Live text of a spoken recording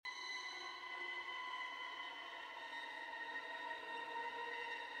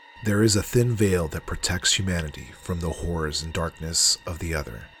There is a thin veil that protects humanity from the horrors and darkness of the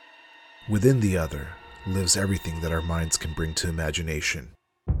other. Within the other lives everything that our minds can bring to imagination.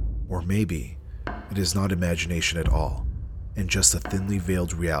 Or maybe it is not imagination at all, and just a thinly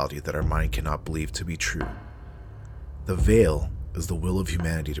veiled reality that our mind cannot believe to be true. The veil is the will of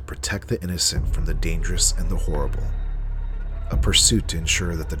humanity to protect the innocent from the dangerous and the horrible, a pursuit to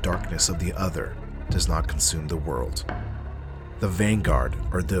ensure that the darkness of the other does not consume the world. The vanguard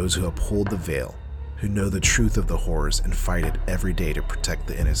are those who uphold the veil, who know the truth of the horrors and fight it every day to protect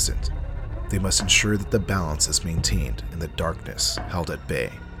the innocent. They must ensure that the balance is maintained and the darkness held at bay.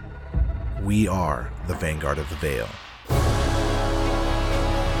 We are the vanguard of the veil.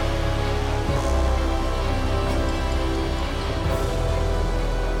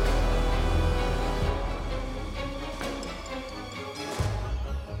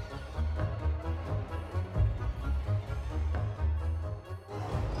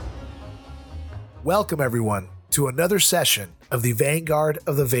 Welcome, everyone, to another session of the Vanguard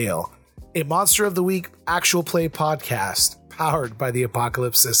of the Veil, a Monster of the Week actual play podcast powered by the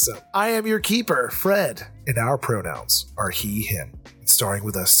Apocalypse System. I am your keeper, Fred, and our pronouns are he, him. And starring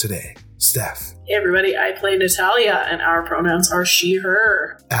with us today, Steph. Hey, everybody, I play Natalia, and our pronouns are she,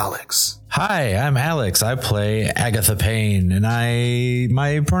 her. Alex. Hi, I'm Alex. I play Agatha Payne, and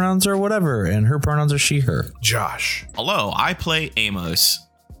my pronouns are whatever, and her pronouns are she, her. Josh. Hello, I play Amos.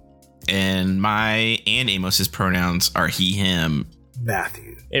 And Amos's pronouns are he, him.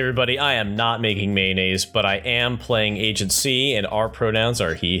 Matthew. Hey everybody, I am not making mayonnaise, but I am playing Agent C, and our pronouns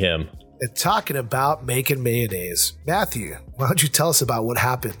are he, him. And talking about making mayonnaise, Matthew, why don't you tell us about what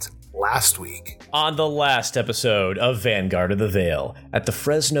happened last week? On the last episode of Vanguard of the Veil, at the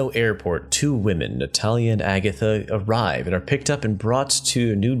Fresno airport, two women, Natalia and Agatha, arrive and are picked up and brought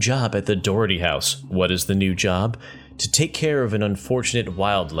to a new job at the Doherty house. What is the new job? To take care of an unfortunate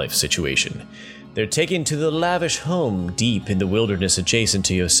wildlife situation. They're taken to the lavish home deep in the wilderness adjacent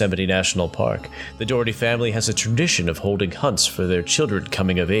to Yosemite National Park. The Doherty family has a tradition of holding hunts for their children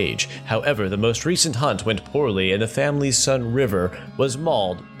coming of age. However, the most recent hunt went poorly and the family's son River was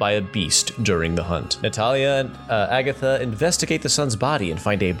mauled by a beast during the hunt. Natalia and Agatha investigate the son's body and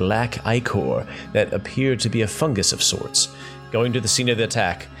find a black ichor that appeared to be a fungus of sorts. Going to the scene of the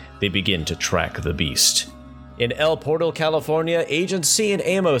attack, they begin to track the beast. In El Portal, California, Agent C and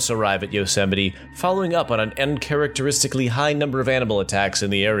Amos arrive at Yosemite, following up on an uncharacteristically high number of animal attacks in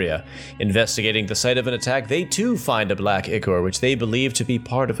the area. Investigating the site of an attack, they too find a black ichor, which they believe to be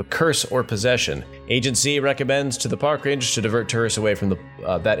part of a curse or possession. Agent C recommends to the park rangers to divert tourists away from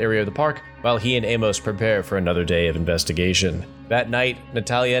that area of the park, while he and Amos prepare for another day of investigation. That night,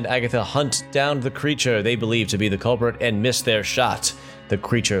 Natalia and Agatha hunt down the creature they believe to be the culprit and miss their shot. The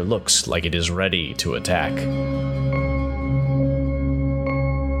creature looks like it is ready to attack.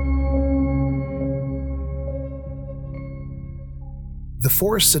 The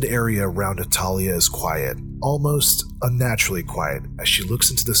forested area around Natalia is quiet, almost unnaturally quiet, as she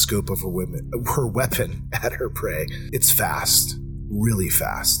looks into the scope of her weapon at her prey. It's fast, really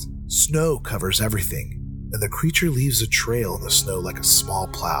fast. Snow covers everything, and the creature leaves a trail in the snow like a small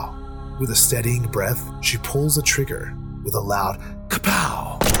plow. With a steadying breath, she pulls the trigger. With a loud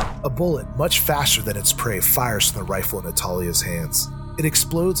kapow! A bullet, much faster than its prey, fires from the rifle in Natalia's hands. It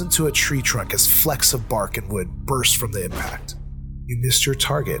explodes into a tree trunk as flecks of bark and wood burst from the impact. You missed your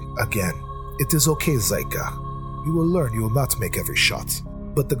target again. It is okay, Zaika. You will learn you will not make every shot.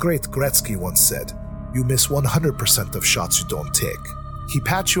 But the great Gretzky once said, you miss 100% of shots you don't take. He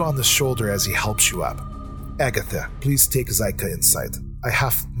pats you on the shoulder as he helps you up. Agatha, please take Zaika inside. I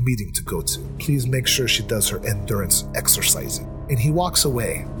have a meeting to go to. Please make sure she does her endurance exercising. And he walks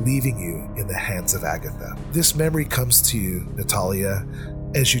away, leaving you in the hands of Agatha. This memory comes to you, Natalia,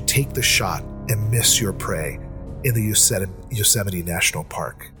 as you take the shot and miss your prey in the Yosemite National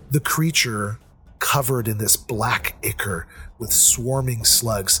Park. The creature, covered in this black ichor with swarming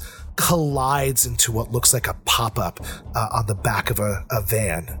slugs, collides into what looks like a pop-up on the back of a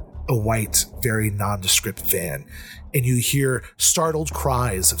van, a white, very nondescript van. And you hear startled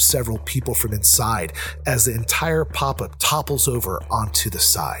cries of several people from inside as the entire pop-up topples over onto the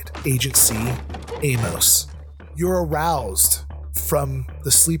side. Agent C, Amos, you're aroused from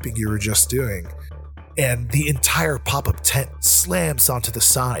the sleeping you were just doing, and the entire pop-up tent slams onto the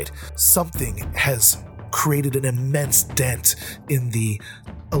side. Something has created an immense dent in the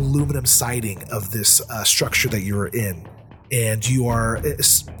aluminum siding of this structure that you are in. And you are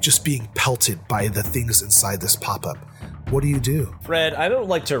just being pelted by the things inside this pop-up. What do you do? Fred, I don't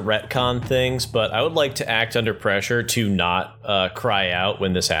like to retcon things, but I would like to act under pressure to not cry out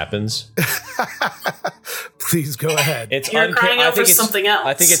when this happens. Please go ahead. You're crying out for something else.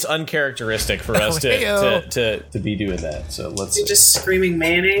 I think it's uncharacteristic for us to be doing that. So let's. You're just screaming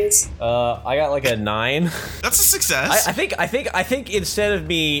mayonnaise. I got like a 9. That's a success. I think instead of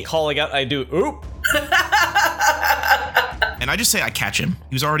me calling out, I do oop. And I just say I catch him.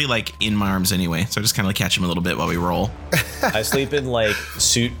 He was already like in my arms anyway, so I just kind of like catch him a little bit while we roll. I sleep in like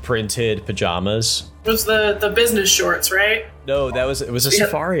suit printed pajamas. It was the business shorts, right? No, it was a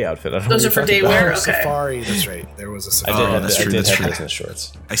safari outfit. I don't Those know are for day wear. Okay. Safari. That's right. There was a safari. I did have true. business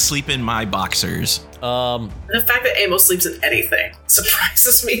shorts. I sleep in my boxers. The fact that Amos sleeps in anything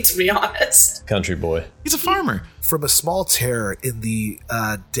surprises me, to be honest. Country boy. He's a farmer. From a small tear in the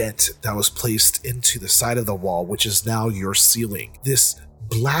dent that was placed into the side of the wall, which is now your ceiling, this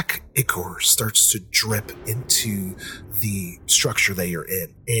black ichor starts to drip into the structure that you're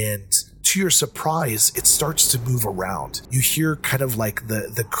in. And to your surprise, it starts to move around. You hear kind of like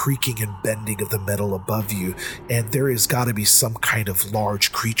the creaking and bending of the metal above you, and there has got to be some kind of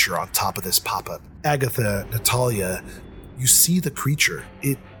large creature on top of this pop-up. Agatha, Natalia, you see the creature.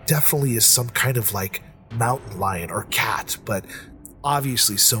 It definitely is some kind of like mountain lion or cat, but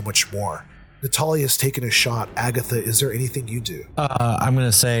obviously so much more. Natalia has taken a shot. Agatha, is there anything you do? I'm going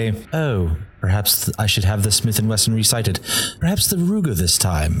to say, perhaps I should have the Smith & Wesson recited. Perhaps the Ruger this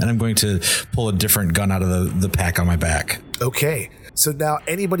time. And I'm going to pull a different gun out of the pack on my back. Okay. So now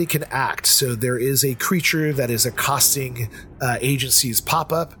anybody can act. So there is a creature that is accosting agencies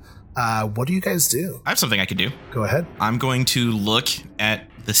pop-up. What do you guys do? I have something I could do. Go ahead. I'm going to look at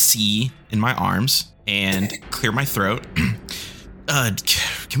the C in my arms and clear my throat.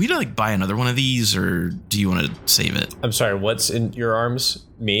 Can we like buy another one of these, or do you want to save it? I'm sorry, what's in your arms?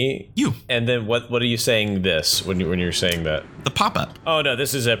 Me? You. And then what are you saying this when you're saying that? The pop-up. Oh no,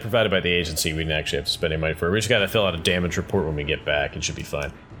 this is provided by the agency. We didn't actually have to spend any money for it. We just got to fill out a damage report when we get back. It should be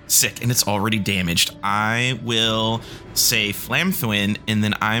fine. Sick, and it's already damaged. I will say Flamthwin, and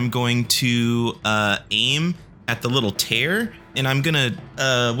then I'm going to aim at the little tear, and I'm gonna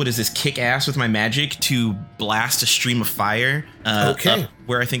kick ass with my magic to blast a stream of fire up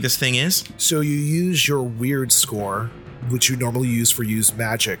where I think this thing is. So you use your weird score, which you normally use for use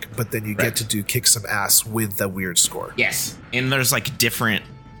magic, but then you get to do kick some ass with the weird score. Yes, and there's like different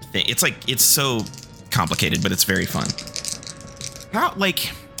things. It's so complicated, but it's very fun. How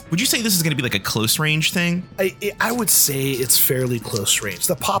would you say this is going to be like a close range thing? I would say it's fairly close range.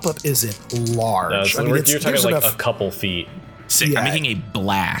 The pop-up isn't large. No, you're talking like a couple feet. Sick. Yeah. I'm making a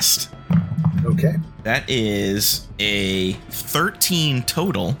blast. Okay. That is a 13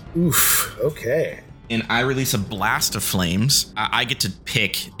 total. Oof. Okay. And I release a blast of flames. I get to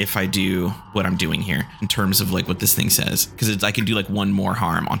pick if I do what I'm doing here in terms of like what this thing says, because I can do like one more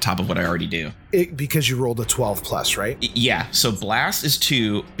harm on top of what I already do. Because you rolled a 12 plus, right? Yeah. So blast is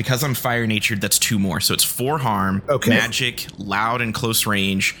 2. Because I'm fire natured, that's 2 more. So it's 4 harm. Okay. Magic, loud and close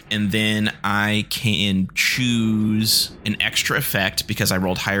range, and then I can choose an extra effect because I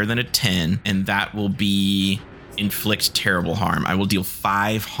rolled higher than a 10, and that will be inflict terrible harm. I will deal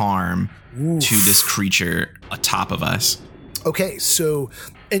 5 harm to this creature atop of us. Okay, so,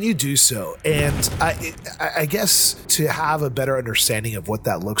 and you do so, and I guess to have a better understanding of what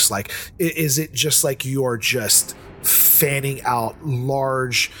that looks like, is it just like you're just fanning out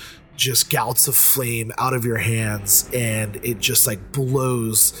large, just gouts of flame out of your hands, and it just like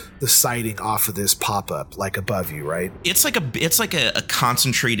blows the siding off of this pop-up like above you, right? It's like a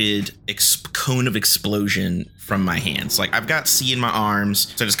concentrated cone of explosion from my hands. Like I've got C in my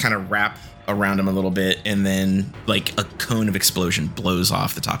arms, so I just kind of wrap around him a little bit, and then like a cone of explosion blows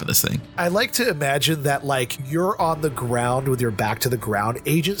off the top of this thing. I like to imagine that like you're on the ground with your back to the ground,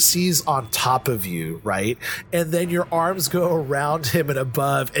 agency's on top of you, right? And then your arms go around him and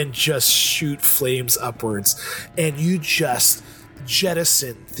above and just shoot flames upwards, and you just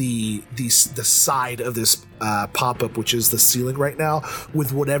jettison the side of this pop-up, which is the ceiling right now,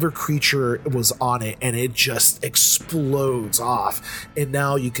 with whatever creature was on it, and it just explodes off, and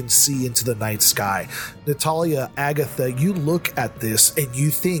now you can see into the night sky. Natalia, Agatha, you look at this and you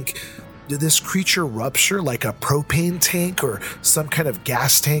think, did this creature rupture like a propane tank or some kind of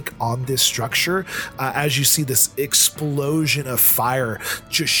gas tank on this structure? As you see this explosion of fire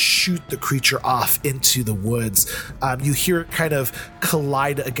just shoot the creature off into the woods. You hear it kind of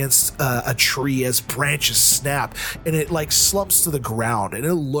collide against a tree as branches snap, and it like slumps to the ground, and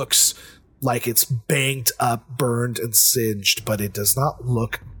it looks like it's banged up, burned, and singed, but it does not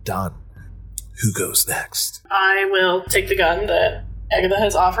look done. Who goes next? I will take the gun that Agatha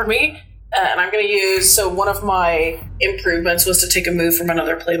has offered me. And I'm going to use, so one of my improvements was to take a move from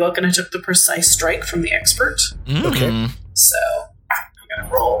another playbook, and I took the precise strike from the expert. Okay. So I'm going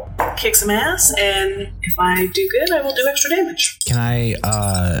to roll kick some ass, and if I do good, I will do extra damage. Can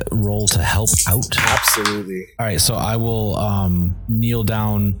I roll to help out? Absolutely. All right, so I will kneel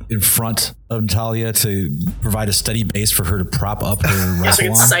down in front of Natalia to provide a steady base for her to prop up her rifle So you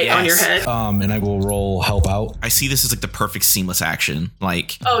can sight on your head. and I will roll help out. I see this as like the perfect seamless action.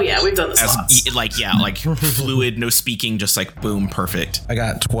 Like, Oh yeah, we've done this lots. like fluid, no speaking, just like boom, perfect. I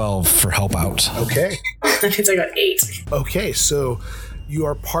got 12 for help out. Okay. That means I got 8. Okay, so you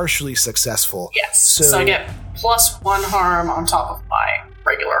are partially successful. Yes. So I get +1 harm on top of my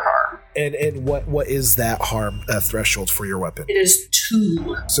regular harm. And what is that harm threshold for your weapon? It is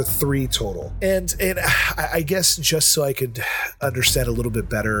 2. So 3 total. And I guess just so I could understand a little bit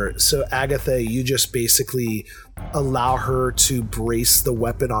better, so Agatha, you just basically allow her to brace the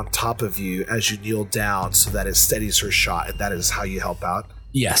weapon on top of you as you kneel down so that it steadies her shot, and that is how you help out?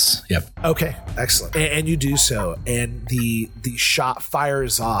 Yes. Yep. Okay, excellent. And you do so, and the shot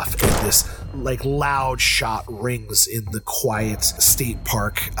fires off, and this like loud shot rings in the quiet state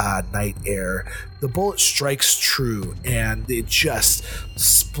park night air. The bullet strikes true, and it just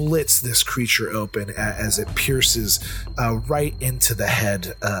splits this creature open as it pierces right into the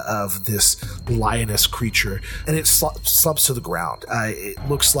head of this lioness creature, and it slumps to the ground. It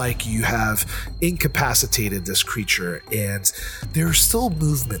looks like you have incapacitated this creature, and there's still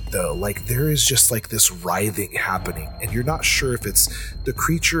movement though. Like there is just like this writhing happening, and you're not sure if it's the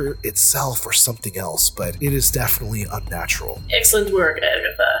creature itself or something else, but it is definitely unnatural. Excellent work,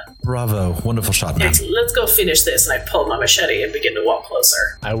 Agatha. Bravo. Wonderful shot, man. Excellent. Let's go finish this. And I pull my machete and begin to walk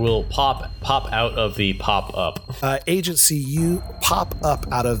closer. I will pop out of the pop up. Agency, you pop up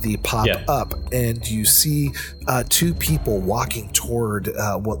out of the pop up, and you see 2 people walking toward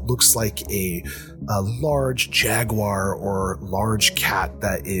what looks like a large jaguar or large cat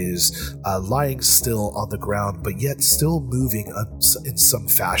that is lying still on the ground, but yet still moving in some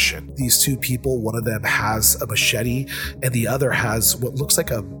fashion. These 2 people, one of them has a machete, and the other has what looks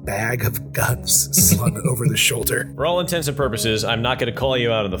like a bag of guns slung over the shoulder. For all intents and purposes, I'm not going to call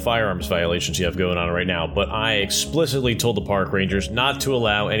you out on the firearms violations you have going on right now, but I explicitly told the park rangers not to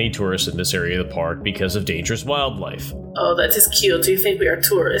allow any tourists in this area of the park because of dangerous wildlife. Oh, that is cute. Do you think we are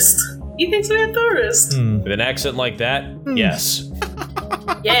tourists? He thinks we are tourists. With an accent like that, yes.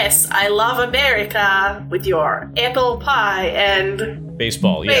 Yes, I love America with your apple pie and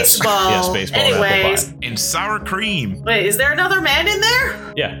Baseball, yes. Yes, baseball. Anyways. Apple pie. And sour cream. Wait, is there another man in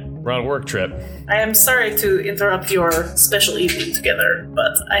there? Yeah, we're on a work trip. I am sorry to interrupt your special evening together,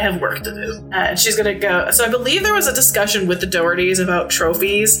 but I have work to do. And she's gonna go. So I believe there was a discussion with the Dohertys about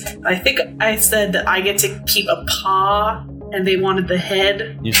trophies. I think I said that I get to keep a paw, and they wanted the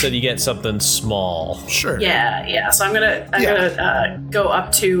head. You said you get something small. Sure. Yeah. So I'm gonna go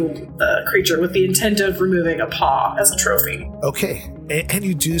up to the creature with the intent of removing a paw as a trophy. Okay, and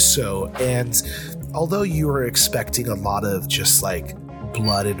you do so, and although you are expecting a lot of just like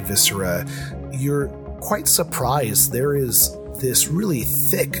blood and viscera, you're quite surprised. There is this really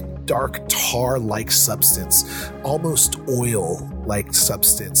thick, dark tar-like substance, almost oil-like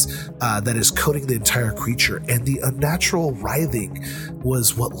substance that is coating the entire creature, and the unnatural writhing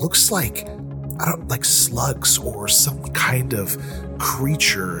was what looks like slugs or some kind of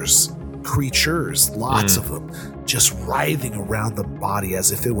creatures, lots of them, just writhing around the body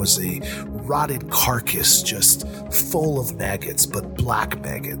as if it was a rotted carcass just full of maggots, but black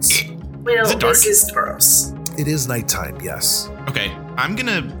maggots. Well, Is it dark? this is gross. It is nighttime, yes. Okay, I'm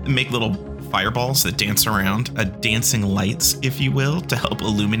gonna make little fireballs that dance around, dancing lights, if you will, to help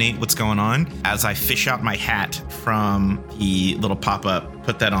illuminate what's going on. As I fish out my hat from the little pop-up,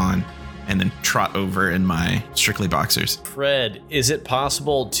 put that on, and then trot over in my Strictly boxers. Fred, is it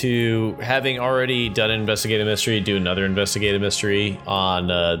possible to, having already done an investigative mystery, do another investigative mystery on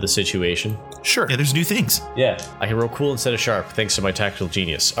the situation? Sure. Yeah, there's new things. Yeah, I can roll cool instead of sharp thanks to my tactical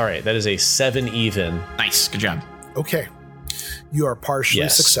genius. All right, that is a 7 even. Nice, good job. Okay. You are partially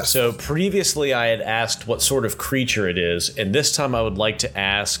successful. So previously I had asked what sort of creature it is, and this time I would like to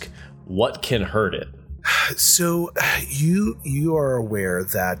ask what can hurt it. So you are aware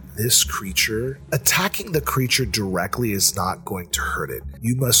that this creature, attacking the creature directly is not going to hurt it.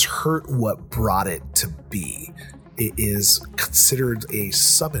 You must hurt what brought it to be. It is considered a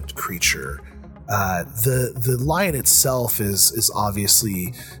summoned creature. The lion itself is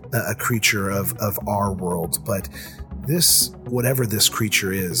obviously a creature of our world, but whatever this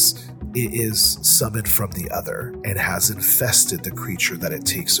creature is, it is summoned from the other and has infested the creature that it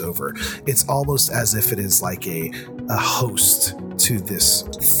takes over. It's almost as if it is like a host to this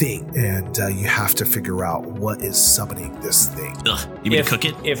thing, and you have to figure out what is summoning this thing. Ugh, you mean to cook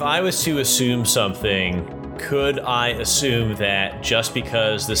it? If I was to assume something, could I assume that just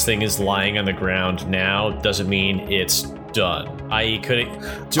because this thing is lying on the ground now doesn't mean it's done? I.e.,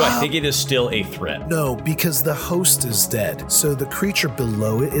 do I think it is still a threat? No, because the host is dead. So the creature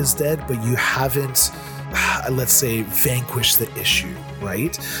below it is dead, but you haven't, let's say, vanquished the issue,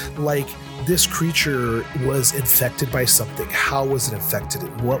 right? Like, this creature was infected by something. How was it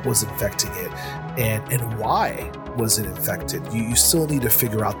infected? What was infecting it? And why was it infected? You still need to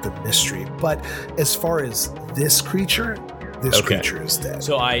figure out the mystery. But as far as this creature is dead.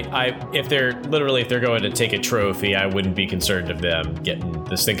 So if they're going to take a trophy, I wouldn't be concerned of them getting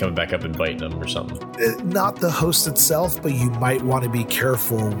this thing coming back up and biting them or something. Not the host itself, but you might want to be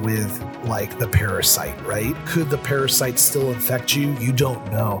careful with like the parasite, right? Could the parasite still infect you? You don't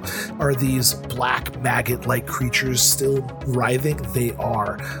know. Are these black maggot-like creatures still writhing? They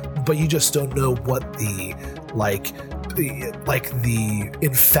are, but you just don't know what the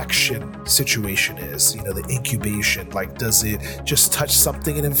infection situation is, the incubation. Like, does it just touch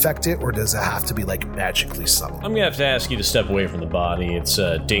something and infect it, or does it have to be like magically summoned? I'm gonna have to ask you to step away from the body. It's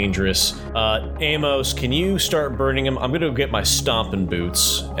dangerous. Amos, can you start burning him? I'm gonna go get my stomping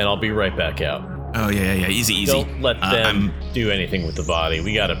boots, and I'll be right back out. Oh yeah, easy. Don't let them do anything with the body.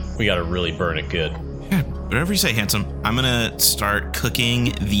 We gotta really burn it good. Yeah, whatever you say, handsome. I'm gonna start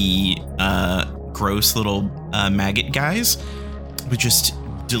cooking the gross little maggot guys with just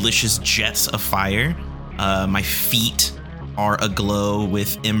delicious jets of fire. My feet are aglow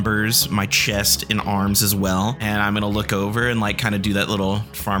with embers, my chest and arms as well. And I'm gonna look over and like kind of do that little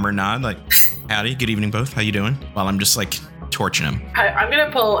farmer nod, like, howdy, good evening both, how you doing? While I'm just like torching them. I'm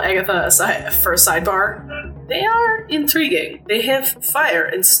gonna pull Agatha aside for a sidebar. They are intriguing. They have fire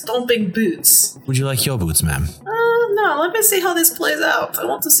and stomping boots. Would you like your boots, ma'am? No, let me see how this plays out. I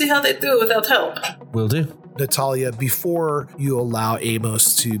want to see how they do without help. Will do. Natalia, before you allow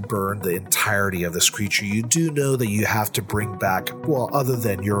Amos to burn the entirety of this creature, you do know that you have to bring back, well, other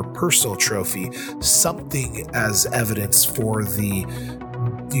than your personal trophy, something as evidence for the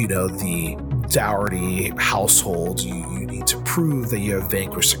Doherty household. You need to prove that you have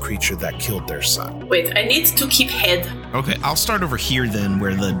vanquished the creature that killed their son. Wait, I need to keep head. Okay, I'll start over here then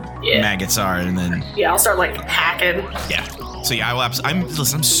where the maggots are, and then... Yeah, I'll start like hacking. Yeah. So yeah, I'm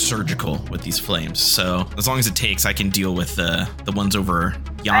surgical with these flames. So as long as it takes, I can deal with the ones over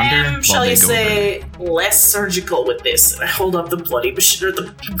yonder. Shall you say less surgical with this? I hold up the bloody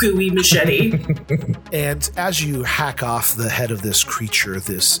the gooey machete. And as you hack off the head of this creature,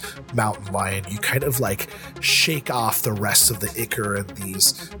 this mountain lion, you kind of like shake off the rest of the ichor and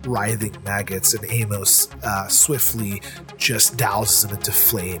these writhing maggots, and Amos swiftly just douses them into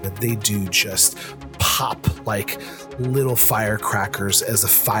flame, and they do just pop like little firecrackers as the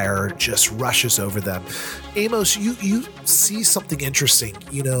fire just rushes over them. Amos, you see something interesting.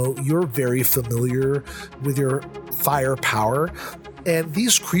 You're very familiar with your fire power, and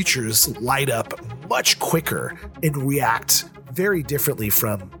these creatures light up much quicker and react very differently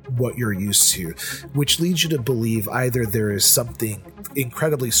from what you're used to, which leads you to believe either there is something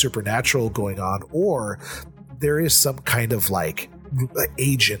incredibly supernatural going on, or there is some kind of like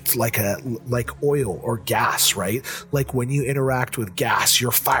agent, like oil or gas, right? Like when you interact with gas,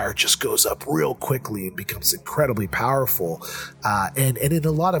 your fire just goes up real quickly and becomes incredibly powerful. And in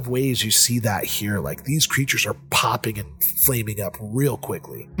a lot of ways, you see that here. Like these creatures are popping and flaming up real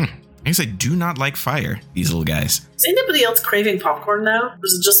quickly. I guess I do not like fire, these little guys. Is anybody else craving popcorn now? Or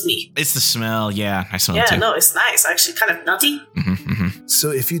is it just me? It's the smell. Yeah, I smell it too. Yeah, no, it's nice. Actually, kind of nutty. So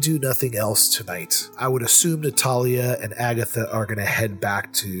if you do nothing else tonight, I would assume Natalia and Agatha are going to head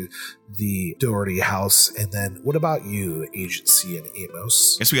back to the Doherty house. And then what about you, Agency and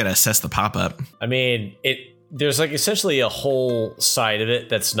Amos? Guess we got to assess the pop-up. I mean, there's like essentially a whole side of it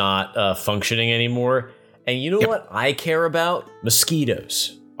that's not functioning anymore. And you know what I care about?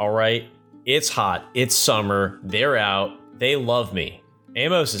 Mosquitoes. All right, it's hot. It's summer. They're out. They love me.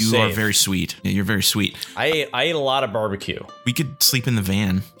 Amos is safe. You are very sweet. Yeah, you're very sweet. I ate a lot of barbecue. We could sleep in the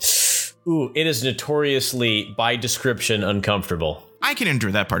van. Ooh, it is notoriously, by description, uncomfortable. I can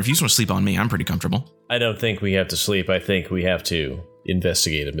endure that part. If you just want to sleep on me, I'm pretty comfortable. I don't think we have to sleep. I think we have to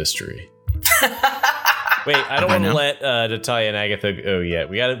investigate a mystery. Wait, I don't want to let Natalia and Agatha go yet.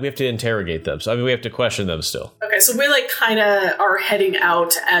 We have to interrogate them. So we have to question them still. Okay, so we like kind of are heading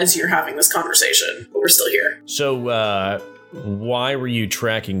out as you're having this conversation, but we're still here. So why were you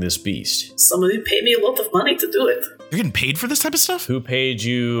tracking this beast? Somebody paid me a lot of money to do it. You're getting paid for this type of stuff? Who paid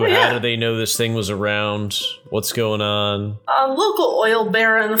you? Oh, yeah. How do they know this thing was around? What's going on? A local oil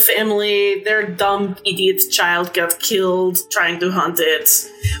baron family, their dumb idiot child got killed trying to hunt it,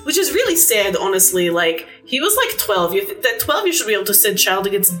 which is really sad, honestly. Like, He was like 12. At 12, you should be able to send child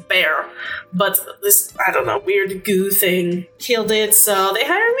against bear. But this, I don't know, weird goo thing killed it, so they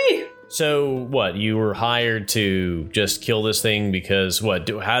hired me. So what? You were hired to just kill this thing because what?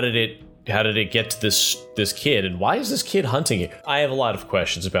 How did it get to this kid, and why is this kid hunting it? I have a lot of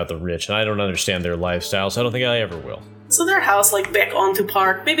questions about the rich, and I don't understand their lifestyle, so I don't think I ever will. So their house, like, back onto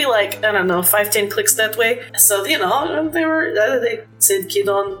park, maybe like, I don't know, 5-10 clicks that way. So, you know, they sent kid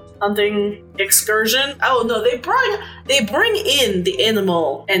on hunting excursion. Oh no, they bring in the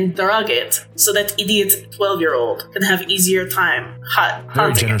animal and drug it so that idiot 12-year-old can have easier time hunting.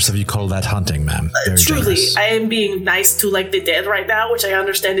 Very generous of you call that hunting, ma'am. Very Truly, generous. I am being nice to, like, the dead right now, which I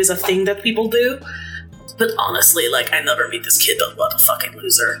understand is a thing that people do. But honestly, like, I never meet this kid, but what a fucking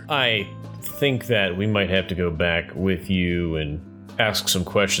loser. I think that we might have to go back with you and ask some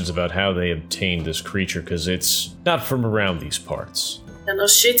questions about how they obtained this creature, because it's not from around these parts. Yeah, no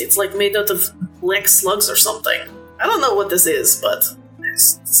shit, it's like made out of black slugs or something. I don't know what this is, but I'm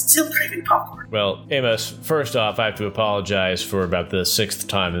still craving popcorn. Well, Amos, first off, I have to apologize for about the 6th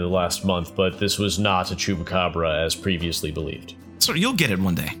time in the last month, but this was not a chupacabra as previously believed. So you'll get it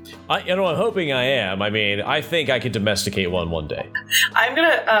one day. I'm hoping I am. I mean, I think I could domesticate one day. I'm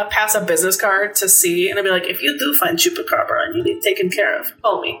gonna pass a business card to C, and I'll be like, if you do find chupacabra and you need taken care of,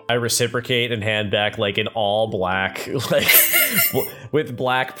 call me. I reciprocate and hand back like an all black, like with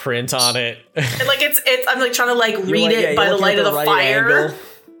black print on it. And like it's I'm like trying to like read it by the light of the right fire. Angle.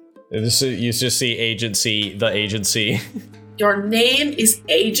 You just see the agency. Your name is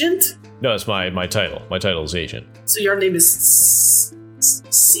Agent? No, it's my title. My title is Agent. So your name is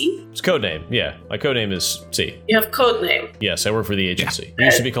C? It's code name. Yeah, my code name is C. You have code name. Yes, I work for the agency. We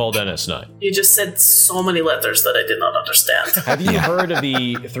used to be called NS9. You just said so many letters that I did not understand. Have you heard of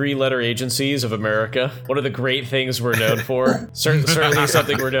the 3-letter agencies of America? One of the great things we're known for. Certainly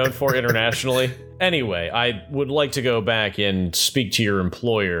something we're known for internationally. Anyway, I would like to go back and speak to your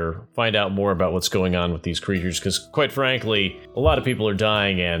employer, find out more about what's going on with these creatures, because quite frankly, a lot of people are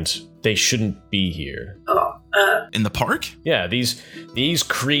dying and they shouldn't be here. In the park? Yeah, these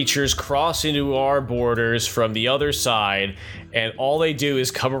creatures cross into our borders from the other side, and all they do is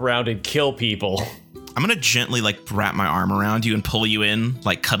come around and kill people. I'm gonna gently like wrap my arm around you and pull you in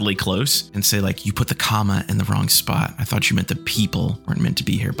like cuddly close and say like, you put the comma in the wrong spot. I thought you meant the people weren't meant to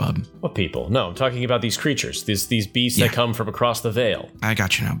be here, bub. What people? No, I'm talking about these creatures, these beasts that come from across the veil. I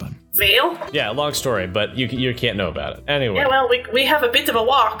got you now, bub. Veil? Yeah, long story, but you can't know about it. Anyway. Yeah, well, we have a bit of a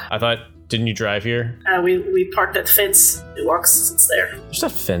walk. I thought, didn't you drive here? We parked at fence. It walks since it's there. There's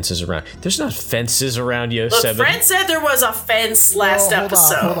not fences around. There's not fences around Look, Yosemite. Fred said there was a fence last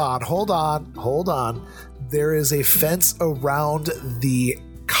episode. Hold on. There is a fence around the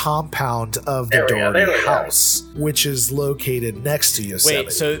compound of the Doherty house, which is located next to Yosemite.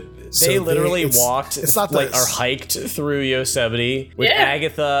 Wait, so they literally walked, it's not like, or hiked through Yosemite with Yeah.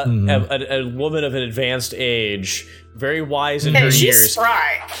 Agatha, a woman of an advanced age, very wise in Hey, her she's years,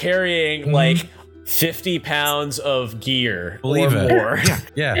 spry. carrying like 50 pounds of gear Believe or it. more.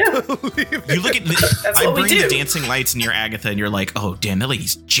 Yeah. You look at I what we bring the do. dancing lights near Agatha and you're like, oh damn, that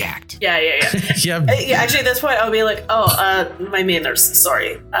lady's jacked. Yeah. Yeah. Yeah, actually, that's why I'll be like, my manners.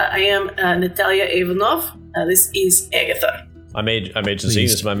 Sorry. I am Natalia Ivanov. This is Agatha. I'm Agent Z.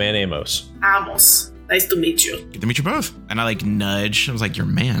 This is my man Amos. Amos. Nice to meet you. Good to meet you both. And I like nudge. I was like, you're a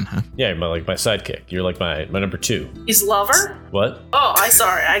man, huh? Yeah, my sidekick. You're like my number 2. His lover? What? Oh, I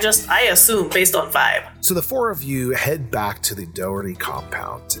assume based on vibe. So the four of you head back to the Doherty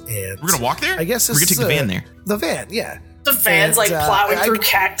compound, and We're gonna walk there? I guess we're gonna take the van there. The van, yeah. The fans And, plowing I- through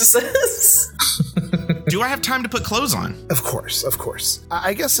cactuses. Do I have time to put clothes on? Of course.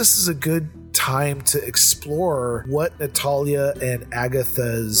 I guess this is a good time to explore what Natalia and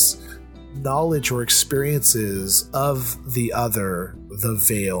Agatha's knowledge or experiences of the other, the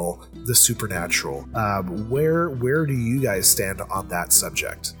veil, the supernatural. Where do you guys stand on that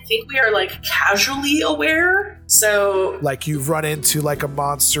subject? I think we are casually aware. So Like you've run into like a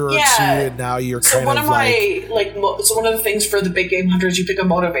monster or Yeah. two, and now you're So kind one of of my so one of the things for the big game hunters, you pick a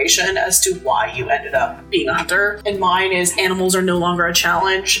motivation as to why you ended up being a hunter. And mine is animals are no longer a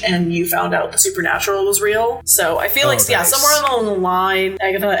challenge, and you found out the supernatural was real. So I feel nice. somewhere along the line,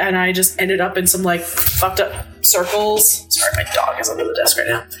 Agatha and I just ended up in some fucked up circles. Sorry, my dog is under the desk right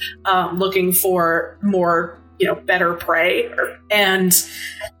now. Looking for more, better prey, and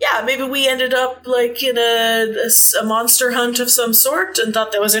maybe we ended up in a monster hunt of some sort and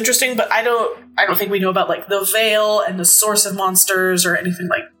thought that was interesting, but I don't think we know about the veil and the source of monsters or anything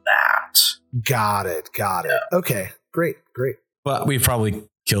like that. Got it. Okay, great. But we probably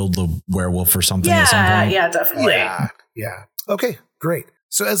killed the werewolf or something at some point. Yeah, definitely. Yeah. Okay, great.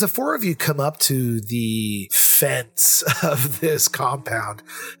 So as the four of you come up to the fence of this compound,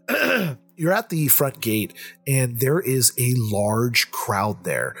 you're at the front gate and there is a large crowd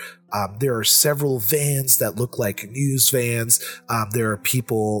there. There are several vans that look like news vans. There are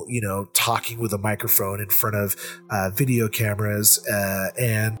people, talking with a microphone in front of video cameras.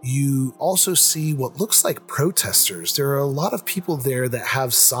 And you also see what looks like protesters. There are a lot of people there that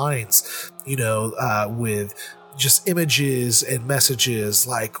have signs, with just images and messages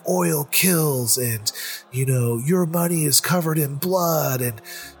like oil kills and, your money is covered in blood and,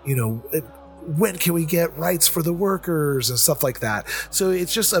 when can we get rights for the workers and stuff like that. So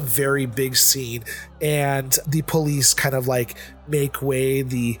it's just a very big scene, and the police kind of like make way.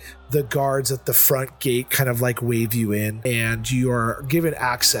 The guards at the front gate kind of like wave you in, and you are given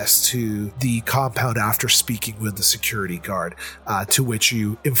access to the compound after speaking with the security guard, to which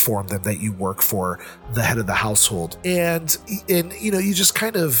you inform them that you work for the head of the household. And you just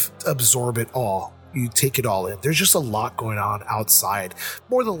kind of absorb it all. You take it all in. There's just a lot going on outside.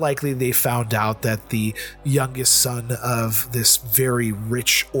 More than likely, they found out that the youngest son of this very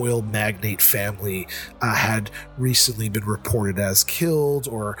rich oil magnate family had recently been reported as killed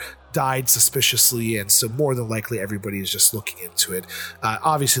or died suspiciously, and so more than likely everybody is just looking into it.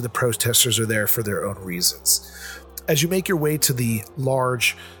 Obviously, the protesters are there for their own reasons. As you make your way to the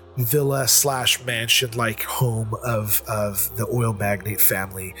large villa/mansion-like home of the oil magnate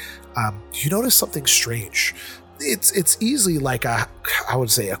family, you notice something strange. It's easily like I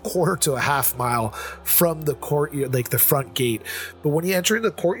would say a quarter to a half mile from the courtyard, like the front gate. But when you enter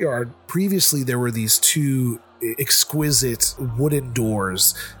the courtyard, previously there were these two exquisite wooden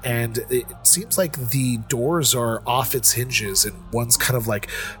doors, and it seems like the doors are off its hinges, and one's kind of like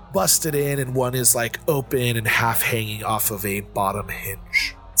busted in and one is like open and half hanging off of a bottom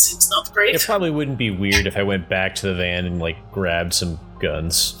hinge. Seems not great. It probably wouldn't be weird if I went back to the van and like grabbed some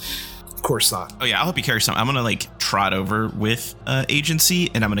guns. Of course not. Oh yeah, I'll help you carry some. I'm gonna like trot over with agency,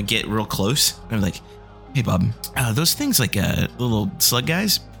 and I'm gonna get real close. And I'm like, hey Bob, those things like little slug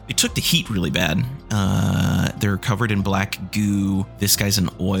guys, they took the heat really bad. They're covered in black goo. This guy's an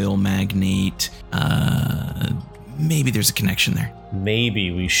oil magnate. Maybe there's a connection there.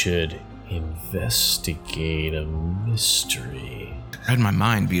 Maybe we should investigate a mystery. Read my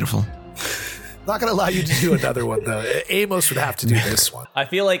mind, beautiful. Not going to allow you to do another one, though. Amos would have to do this one. I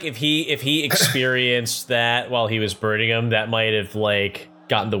feel like if he experienced that while he was burning him, that might have like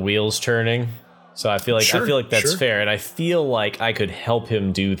gotten the wheels turning. So I feel like that's fair, and I feel like I could help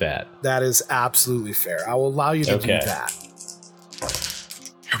him do that. That is absolutely fair. I will allow you to do that.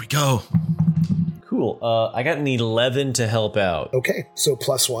 Here we go. Cool. I got an 11 to help out. Okay, so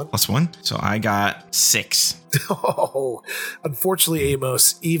 +1. +1. So I got 6. Oh, unfortunately,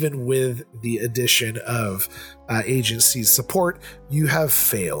 Amos, even with the addition of agency's support, you have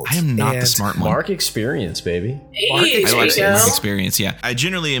failed. I am not the smart one. Mark experience, baby. Mark experience, yeah. I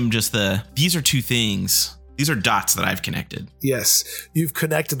generally am just these are two things. These are dots that I've connected. Yes, you've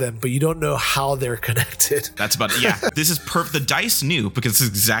connected them, but you don't know how they're connected. That's about it. Yeah, this is perfect. The dice knew because it's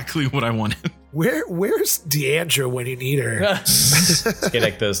exactly what I wanted. Where's Deandra when you need her?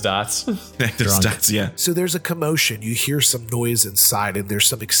 Connect those dots. Connect those dots, yeah. So there's a commotion. You hear some noise inside, and there's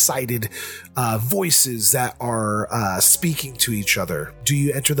some excited voices that are speaking to each other. Do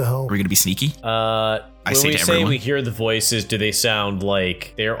you enter the home? Are we going to be sneaky? When we say we hear the voices, do they sound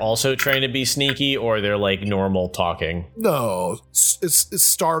like they're also trying to be sneaky, or they're like normal talking? No, it's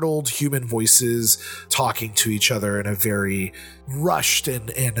startled human voices talking to each other in a very rushed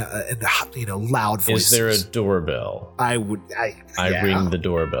and loud voice. Is there a doorbell? I ring the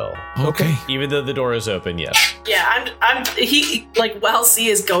doorbell. Okay. Even though the door is open, yes. Yeah, he while C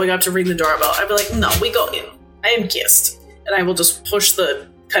is going up to ring the doorbell, I'd be like, no, we go in. I am kissed. And I will just push the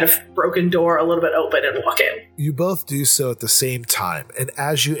kind of broken door a little bit open and walk in. You both do so at the same time, and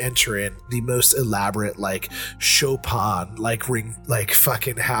as you enter in, the most elaborate like Chopin like ring like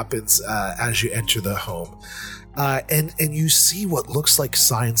fucking happens as you enter the home, and you see what looks like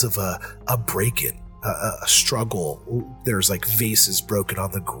signs of a break-in. A struggle. There's like vases broken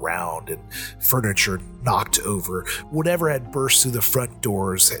on the ground and furniture knocked over. Whatever had burst through the front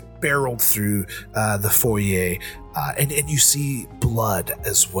doors had barreled through the foyer, and you see blood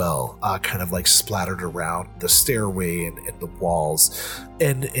as well, kind of like splattered around the stairway and the walls,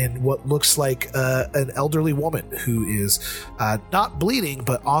 and what looks like an elderly woman who is not bleeding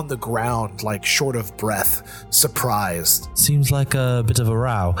but on the ground, like short of breath, surprised. Seems like a bit of a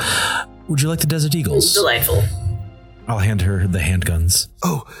row. Would you like the Desert Eagles? Delightful. I'll hand her the handguns.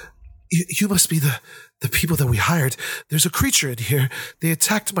 Oh, You must be the people that we hired. There's a creature in here. They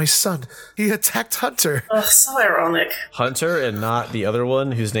attacked my son. He attacked Hunter. Oh, so ironic. Hunter and not the other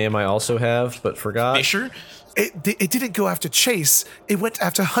one whose name I also have but forgot. Fisher? It didn't go after Chase. It went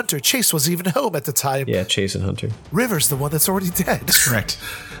after Hunter. Chase wasn't even home at the time. Yeah, Chase and Hunter. River's the one that's already dead. Correct.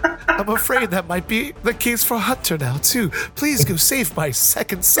 I'm afraid that might be the case for Hunter now, too. Please go save my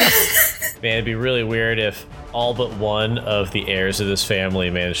second son. Man, it'd be really weird if all but one of the heirs of this family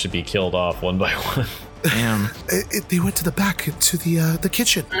managed to be killed off one by one. Damn. They went to the back, to the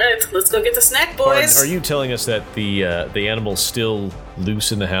kitchen. All right, let's go get the snack, boys. Are you telling us that the animal's still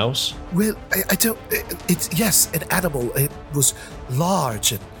loose in the house? Well, I don't... It's, yes, an animal. It was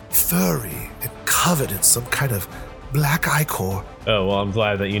large and furry and covered in some kind of black ichor. Oh, well, I'm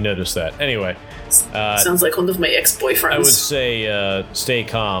glad that you noticed that. Anyway. Sounds like one of my ex-boyfriends. I would say stay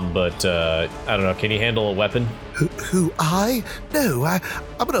calm, but I don't know. Can you handle a weapon? Who, I? No, I'm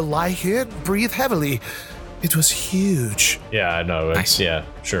going to lie here and breathe heavily. It was huge. Yeah, I know. Yeah,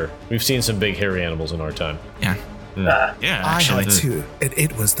 sure. We've seen some big hairy animals in our time. Yeah. Yeah, I actually. had too, and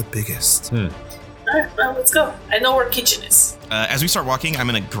it was the biggest. All right, well, let's go. I know where kitchen is. As we start walking, I'm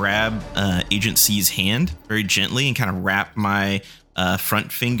going to grab Agent C's hand very gently and kind of wrap my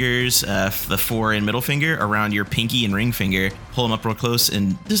front fingers, the fore and middle finger, around your pinky and ring finger, pull them up real close,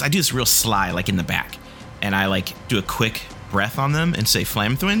 and I do this real sly, like in the back. And I like do a quick breath on them and say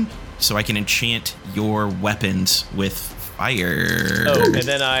Flamthwin, so I can enchant your weapons with fire. Oh, and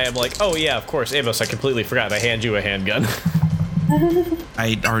then I am like, oh yeah, of course, Amos, I completely forgot. I hand you a handgun.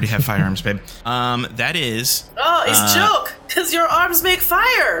 I already have firearms, babe. That is... Oh, it's joke, because your arms make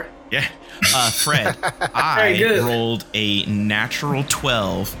fire. Yeah. Fred, I rolled a natural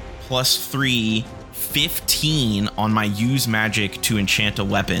 12 plus 3, 15 on my use magic to enchant a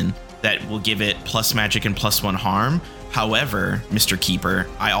weapon that will give it plus magic and plus 1 harm. However, Mr. Keeper,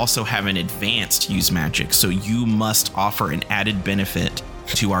 I also have an advanced use magic, so you must offer an added benefit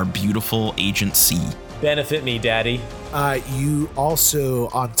to our beautiful Agent C. Benefit me, Daddy. You also,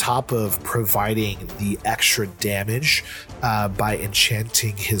 on top of providing the extra damage by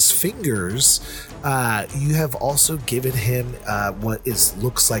enchanting his fingers, you have also given him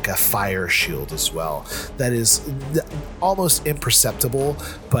looks like a fire shield as well. That is almost imperceptible,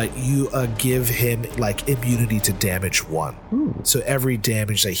 but you give him like immunity to damage 1. Ooh. So every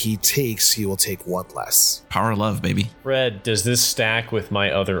damage that he takes, he will take 1 less. Power of love, baby. Fred, does this stack with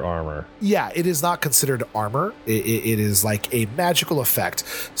my other armor? Yeah, it is not considered armor. It is like a magical effect.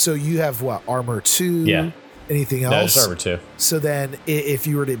 So you have what, armor 2? Yeah. Anything else? No, it's armor 2. So then if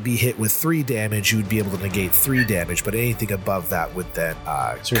you were to be hit with 3 damage, you would be able to negate 3 damage, but anything above that would then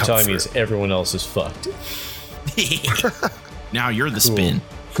So you're telling me is everyone else is fucked. Now you're the spin.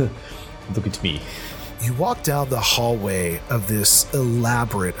 Look at me. You walk down the hallway of this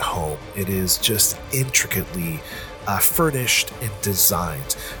elaborate home. It is just intricately furnished and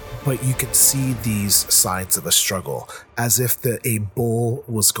designed. But you can see these signs of a struggle, as if a bull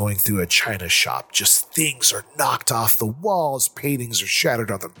was going through a china shop. Just things are knocked off the walls, paintings are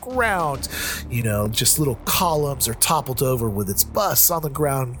shattered on the ground, just little columns are toppled over with its bust on the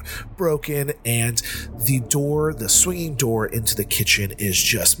ground broken, and the swinging door into the kitchen is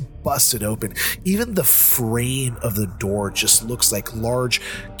just busted open. Even the frame of the door just looks like large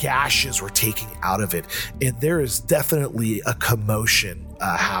gashes were taken out of it, and there is definitely a commotion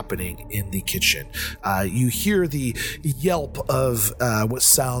happening in the kitchen. You hear the yelp of what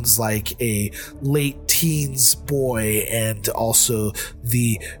sounds like a late teens boy, and also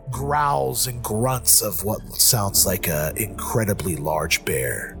the growls and grunts of what sounds like an incredibly large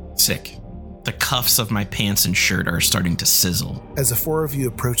bear. Sick. The cuffs of my pants and shirt are starting to sizzle. As the 4 of you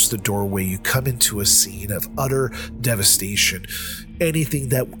approach the doorway, you come into a scene of utter devastation. Anything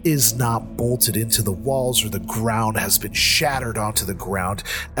that is not bolted into the walls or the ground has been shattered onto the ground,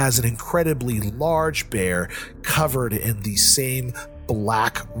 as an incredibly large bear covered in the same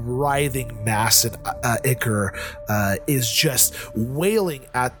black writhing mass and ichor is just wailing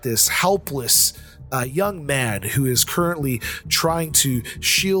at this helpless young man who is currently trying to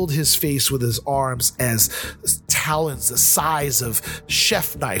shield his face with his arms as talons the size of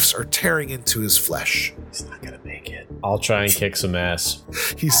chef knives are tearing into his flesh. He's not gonna make it. I'll try and kick some ass.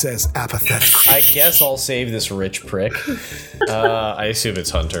 He says apathetically. I guess I'll save this rich prick. I assume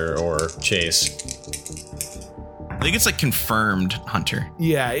it's Hunter or Chase. I think it's like confirmed Hunter.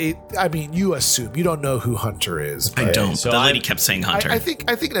 Yeah, you assume. You don't know who Hunter is. I don't. So the lady kept saying Hunter. I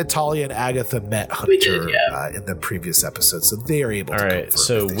think Natalia and Agatha met Hunter in the previous episode, so they are able to confirm. All right,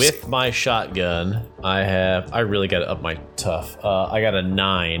 so with my shotgun, I really got to up my tough. I got a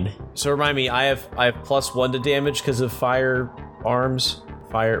 9. So remind me, I have +1 to damage because of firearms.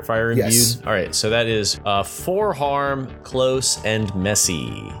 Fire imbued. Yes. All right, so that is 4 harm, close, and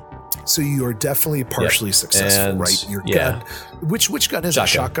messy. So you are definitely partially successful, and, right? Your yeah. gun. Which gun is it?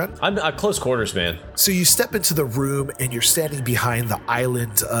 Shotgun? I'm close quarters, man. So you step into the room and you're standing behind the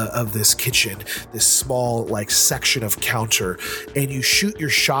island of this kitchen, this small like section of counter, and you shoot your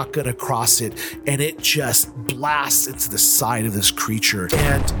shotgun across it and it just blasts into the side of this creature.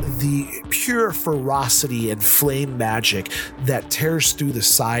 And the pure ferocity and flame magic that tears through the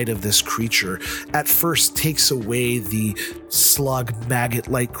side of this creature at first takes away the slug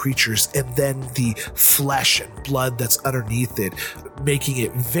maggot-like creatures and then the flesh and blood that's underneath it, making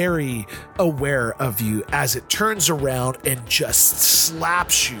it very aware of you as it turns around and just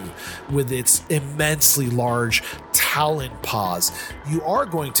slaps you with its immensely large talon paws. You are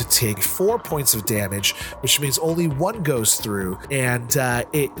going to take 4 points of damage, which means only 1 goes through, and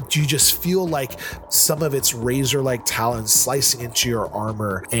you just feel like some of its razor-like talons slicing into your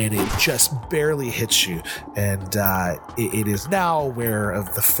armor, and it just barely hits you. And it is now aware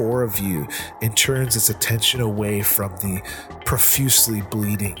of the 4 of you and turns its attention away from the profusely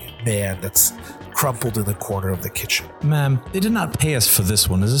bleeding man that's crumpled in the corner of the kitchen. Ma'am, they did not pay us for this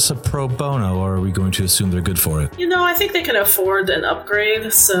one. Is this a pro bono, or are we going to assume they're good for it? You know, I think they can afford an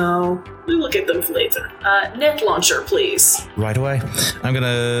upgrade, so we will get them later. Net launcher, please. Right away. I'm going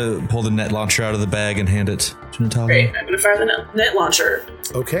to pull the net launcher out of the bag and hand it to Natalia. Great, I'm going to fire the net launcher.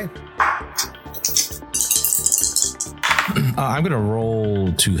 Okay. I'm gonna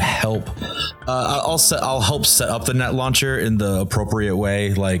roll to help. I'll help set up the net launcher in the appropriate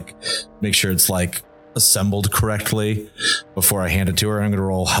way, like make sure it's like assembled correctly before I hand it to her. I'm gonna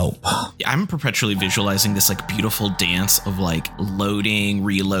roll help. I'm perpetually visualizing this like beautiful dance of like loading,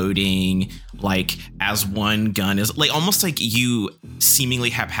 reloading, like as one gun is like almost like you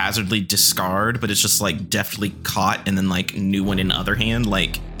seemingly haphazardly discard, but it's just like deftly caught and then like new one in the other hand,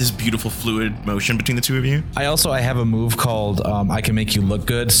 like this beautiful fluid motion between the two of you. I have a move called I can make you look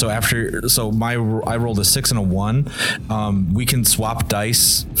good. So I rolled a 6 and a 1. We can swap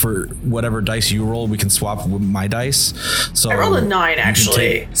dice for whatever dice you roll. We can swap with my dice. So I rolled a 9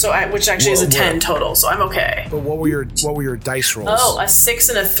 actually, which actually is a 10 total, so I'm okay. But what were your dice rolls? Oh, a 6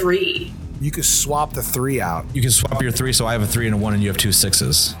 and a 3. You could swap the 3 out. You can swap your 3, so I have a 3 and a 1, and you have 2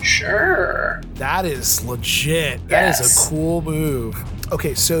 6s. Sure. That is legit. That is a cool move.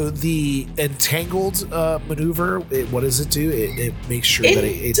 Okay, so the entangled maneuver, what does it do? It makes sure that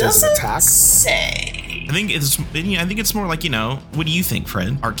it doesn't attack. Say. I think it's more like, what do you think,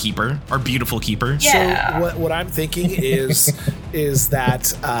 Fred? Our keeper, our beautiful keeper. Yeah. So what I'm thinking is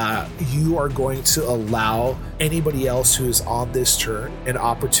that you are going to allow anybody else who is on this turn an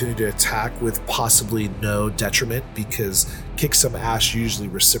opportunity to attack with possibly no detriment, because kick some ass usually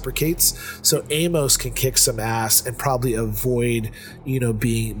reciprocates. So Amos can kick some ass and probably avoid,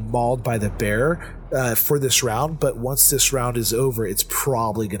 being mauled by the bear for this round. But once this round is over, it's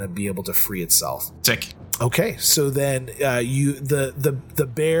probably going to be able to free itself. Sick. Okay, so then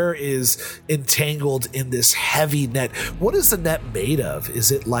the bear is entangled in this heavy net. What is the net made of?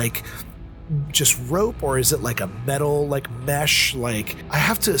 Is it like just rope, or is it like a metal like mesh? Like, I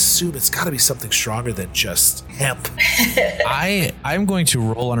have to assume it's got to be something stronger than just hemp. I'm going to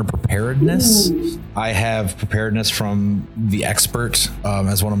roll under preparedness. I have preparedness from the expert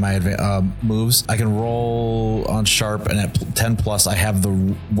as one of my moves. I can roll on sharp, and at 10 plus, I have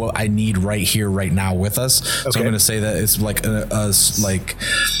what I need right here, right now with us. Okay. So I'm going to say that it's like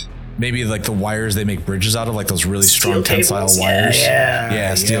maybe like the wires they make bridges out of, like those really strong tensile wires.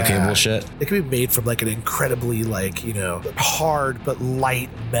 Yeah, steel cable shit. It can be made from like an incredibly hard but light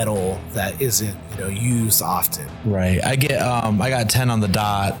metal that isn't used often. Right. I got 10 on the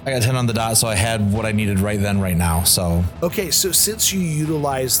dot. So I had what I needed right then, right now. So okay. So since you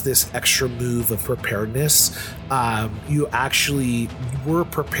utilize this extra move of preparedness, you actually were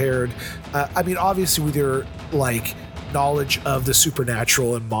prepared. Obviously with your knowledge of the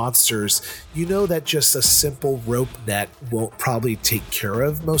supernatural and monsters, that just a simple rope net won't probably take care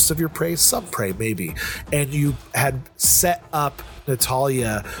of most of your prey. Some prey maybe. And you had set up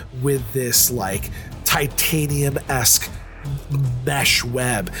Natalia with this titanium-esque mesh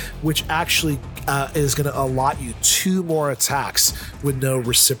web, which actually is going to allot you 2 more attacks with no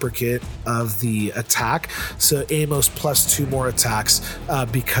reciprocate of the attack. So Amos plus 2 more attacks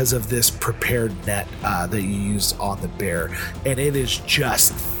because of this prepared net that you used on the bear. And it is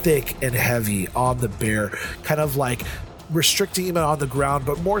just thick and heavy on the bear, kind of like restricting him on the ground,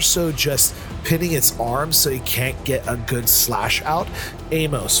 but more so just pinning its arms so he can't get a good slash out.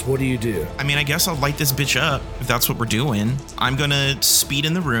 Amos, what do you do? I mean, I guess I'll light this bitch up if that's what we're doing. I'm gonna speed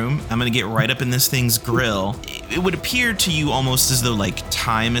in the room. I'm gonna get right up in this thing's grill. It would appear to you almost as though like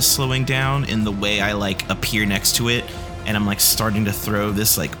time is slowing down in the way I like appear next to it, and I'm like starting to throw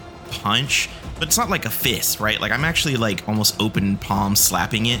this like punch, but it's not like a fist, right? Like I'm actually like almost open palm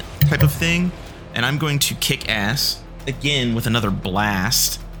slapping it type of thing, and I'm going to kick ass again with another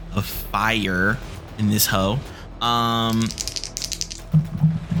blast of fire in this hoe.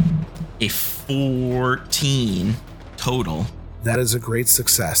 A 14 total. That is a great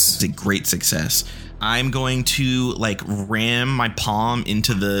success. It's a great success. I'm going to like ram my palm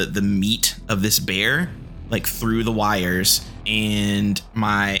into the meat of this bear, like through the wires, and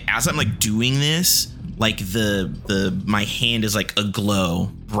as I'm like doing this, like my hand is like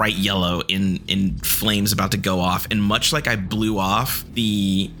aglow, bright yellow in flames about to go off. And much like I blew off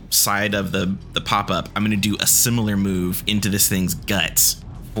the side of the pop-up, I'm gonna do a similar move into this thing's guts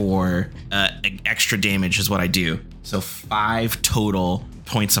for extra damage is what I do. So 5 total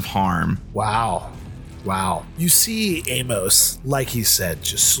points of harm. Wow. You see Amos, like he said,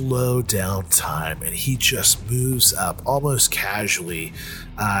 just slow down time, and he just moves up almost casually,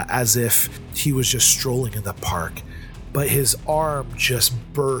 as if he was just strolling in the park. But his arm just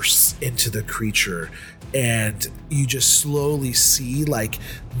bursts into the creature, and you just slowly see like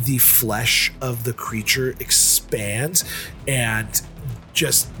the flesh of the creature expand, and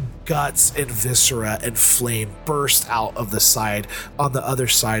just guts and viscera and flame burst out of the side on the other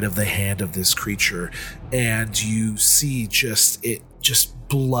side of the hand of this creature, and you see just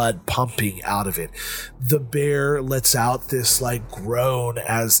blood pumping out of it. The bear lets out this like groan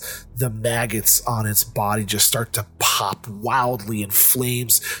as the maggots on its body just start to pop wildly, and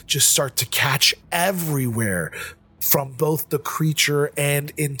flames just start to catch everywhere from both the creature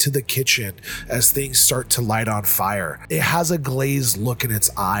and into the kitchen as things start to light on fire. It has a glazed look in its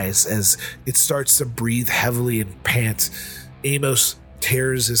eyes as it starts to breathe heavily and pant. Amos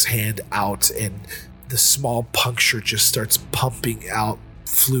tears his hand out, and the small puncture just starts pumping out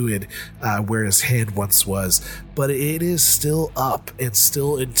fluid where his hand once was, but it is still up and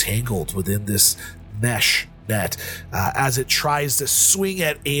still entangled within this mesh net. As it tries to swing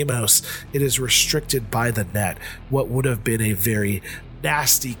at Amos, it is restricted by the net. What would have been a very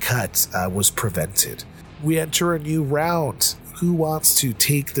nasty cut was prevented. We enter a new round. Who wants to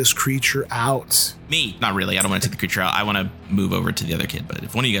take this creature out? Me. Not really. I don't want to take the creature out. I want to move over to the other kid, but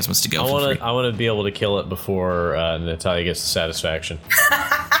if one of you guys wants to go, I want to be able to kill it before Natalia gets the satisfaction.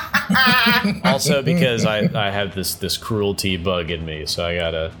 Also, because I have this cruelty bug in me, so I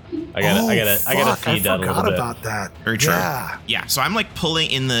gotta feed that a little bit. I forgot about that. Very true. Yeah. So I'm like pulling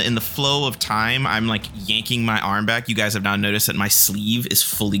in the flow of time. I'm like yanking my arm back. You guys have now noticed that my sleeve is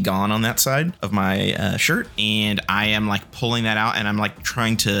fully gone on that side of my shirt, and I am like pulling that out, and I'm like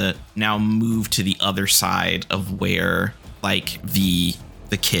trying to now move to the other side of where like the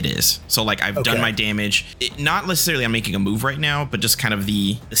kid is. So like I've done my damage. Not necessarily I'm making a move right now, but just kind of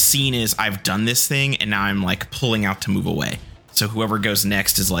the scene is I've done this thing, and now I'm like pulling out to move away. So whoever goes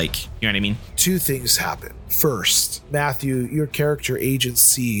next is like, you know what I mean? 2 things happen. First, Matthew, your character Agent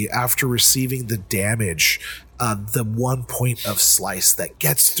C, after receiving the damage, the 1 point of slice that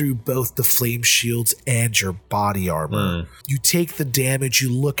gets through both the flame shields and your body armor. You take the damage,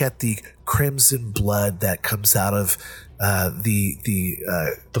 you look at the crimson blood that comes out of the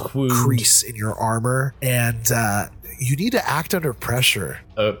crease in your armor, and you need to act under pressure.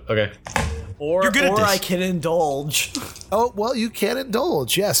 Oh, okay. Or I can indulge. Oh, well, you can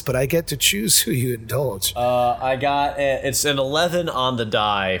indulge, yes, but I get to choose who you indulge. I got it's an 11 on the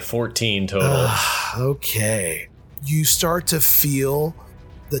die, 14 total. Okay. You start to feel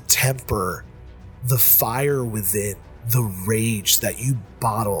the temper, the fire within, the rage that you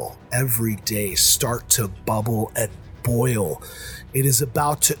bottle every day start to bubble and boil. It is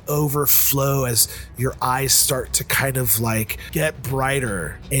about to overflow as your eyes start to kind of like get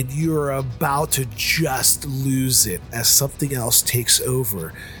brighter, and you're about to just lose it as something else takes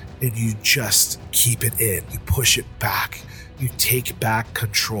over, and you just keep it in. You push it back. You take back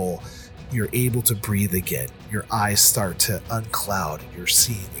control. You're able to breathe again. Your eyes start to uncloud. You're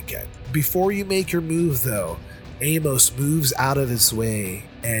seeing again. Before you make your move, though, Amos moves out of his way,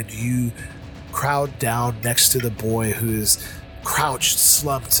 and you crowd down next to the boy who is crouched,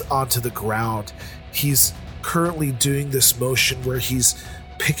 slumped onto the ground. He's currently doing this motion where he's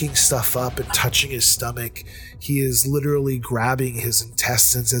picking stuff up and touching his stomach. He is literally grabbing his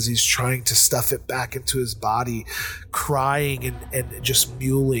intestines as he's trying to stuff it back into his body, crying and just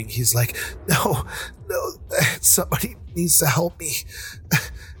mewling. He's like, no, somebody needs to help me.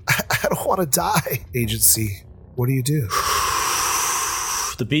 I don't want to die. Agency, what do you do?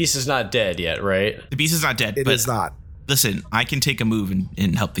 The beast is not dead yet, right? The beast is not dead. It is not. Listen, I can take a move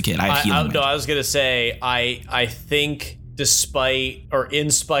and help the kid. I have healing. I was gonna say, I think in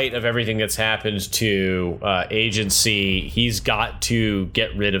spite of everything that's happened to Agency, he's got to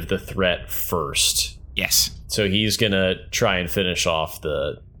get rid of the threat first. Yes. So he's gonna try and finish off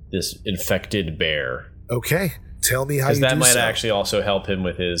this infected bear. Okay, tell me how you do so. Because that might actually also help him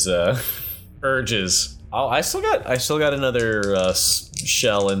with his urges. Oh, I still got another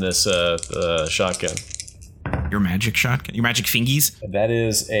shell in this shotgun. Your magic shotgun? Your magic fingies? That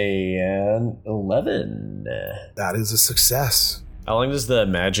is an 11. That is a success. How long does the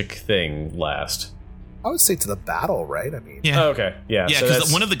magic thing last? I would say to the battle, right? I mean, yeah. Oh, okay, yeah. Yeah,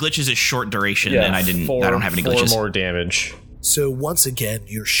 because one of the glitches is short duration, and I don't have any glitches. 4 more damage. So once again,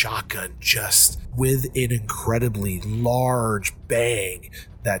 your shotgun just with an incredibly large bang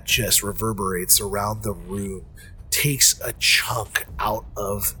that just reverberates around the room takes a chunk out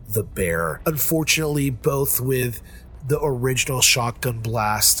of the bear. Unfortunately, both with the original shotgun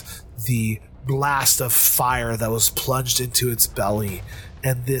blast, the blast of fire that was plunged into its belly,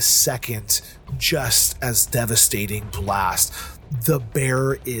 and this second just as devastating blast, the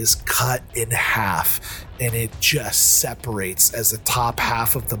bear is cut in half and it just separates as the top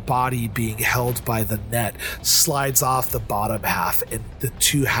half of the body being held by the net slides off the bottom half, and the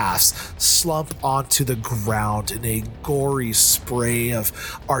two halves slump onto the ground in a gory spray of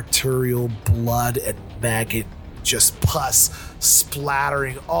arterial blood and maggot just pus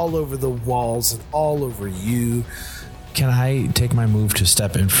splattering all over the walls and all over you. Can I take my move to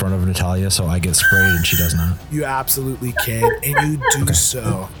step in front of Natalia so I get sprayed and she does not? You absolutely can, and you do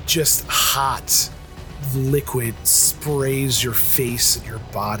so. Just hot liquid sprays your face and your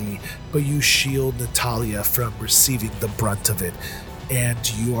body, but you shield Natalia from receiving the brunt of it, and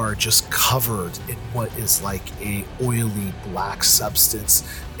you are just covered in what is like a oily black substance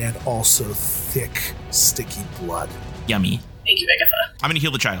and also thick, sticky blood. Yummy. Thank you, Agatha. I'm gonna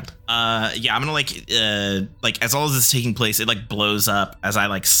heal the child. Yeah, I'm gonna like as all of this is taking place, it like blows up as I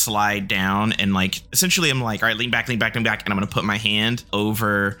like slide down, and like essentially I'm like, all right, lean back, and I'm gonna put my hand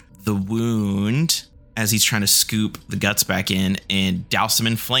over the wound as he's trying to scoop the guts back in and douse him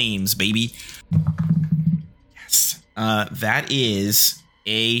in flames, baby. Yes. That is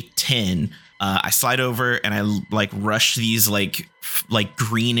a 10. I slide over and I like rush these like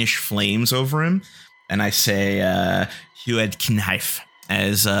greenish flames over him, and I say, Hued Knife,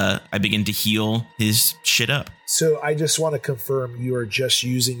 as I begin to heal his shit up. So I just want to confirm you are just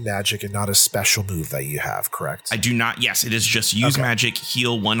using magic and not a special move that you have, correct? I do not. Yes, it is just use magic,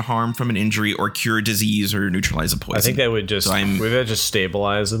 heal 1 harm from an injury, or cure a disease or neutralize a poison. I think that would just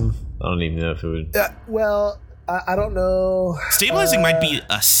stabilize him. I don't even know if it would. I don't know. Stabilizing might be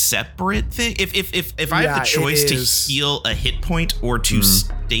a separate thing. If I have the choice to heal a hit point or to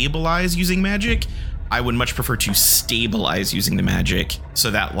stabilize using magic, I would much prefer to stabilize using the magic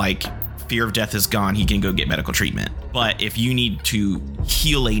so that like fear of death is gone. He can go get medical treatment. But if you need to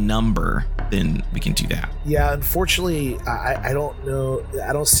heal a number, then we can do that. Yeah, unfortunately, I don't know.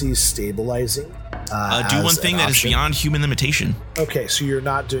 I don't see stabilizing. Do one thing that is beyond human limitation. Okay, so you're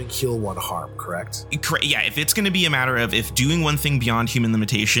not doing heal 1 harm, correct? Yeah, if it's going to be a matter of if doing one thing beyond human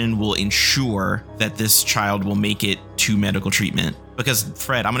limitation will ensure that this child will make it to medical treatment. Because,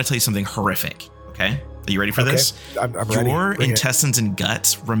 Fred, I'm going to tell you something horrific. Okay, are you ready for this? I'm ready. Your intestines and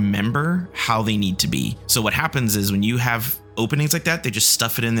guts remember how they need to be. So what happens is when you have openings like that, they just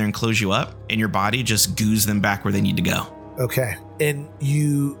stuff it in there and close you up, and your body just goos them back where they need to go. Okay. And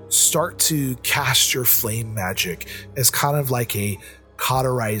you start to cast your flame magic as kind of like a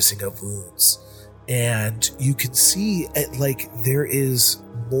cauterizing of wounds. And you can see like there is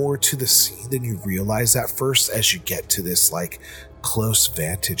more to the scene than you realize at first as you get to this like close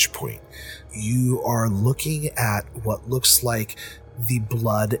vantage point. You are looking at what looks like the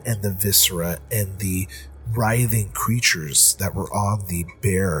blood and the viscera and the writhing creatures that were on the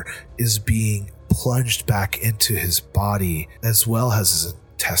bear is being plunged back into his body as well as his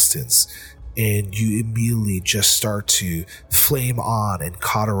intestines. And you immediately just start to flame on and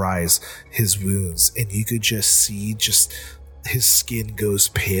cauterize his wounds. And you could just see just his skin goes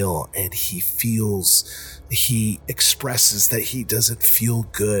pale and he expresses that he doesn't feel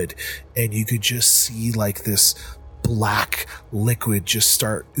good. And you could just see like this black liquid just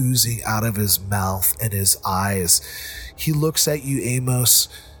start oozing out of his mouth and his eyes. He looks at you, Amos,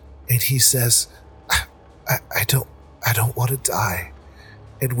 and he says, I don't want to die.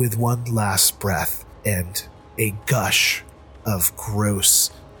 And with one last breath and a gush of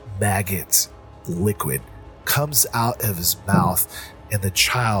gross maggot liquid comes out of his mouth, and the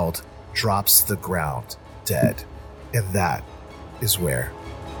child drops to the ground dead. And that is where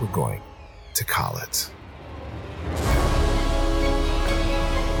we're going to call it.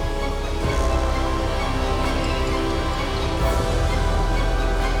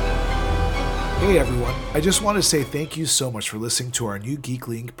 Hey everyone, I just want to say thank you so much for listening to our new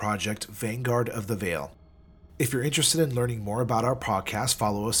Geekly Inc. project, Vanguard of the Veil. If you're interested in learning more about our podcast,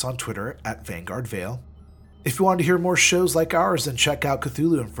 follow us on Twitter at Vanguard Veil. If you want to hear more shows like ours, then check out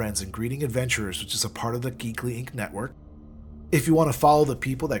Cthulhu and Friends and Greeting Adventurers, which is a part of the Geekly Inc. network. If you want to follow the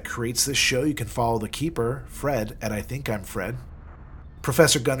people that creates this show, you can follow the Keeper, Fred, at I Think I'm Fred.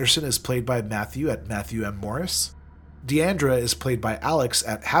 Professor Gunderson is played by Matthew at Matthew M. Morris. Deandra is played by Alex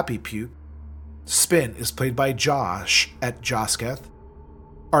at Happy Puke. Spin is played by Josh at Josketh.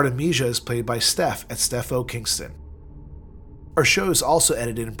 Artemisia is played by Steph at Steph O. Kingston. Our show is also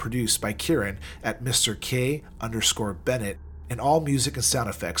edited and produced by Kieran at Mr. K_Bennett, and all music and sound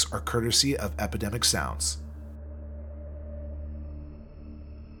effects are courtesy of Epidemic Sounds.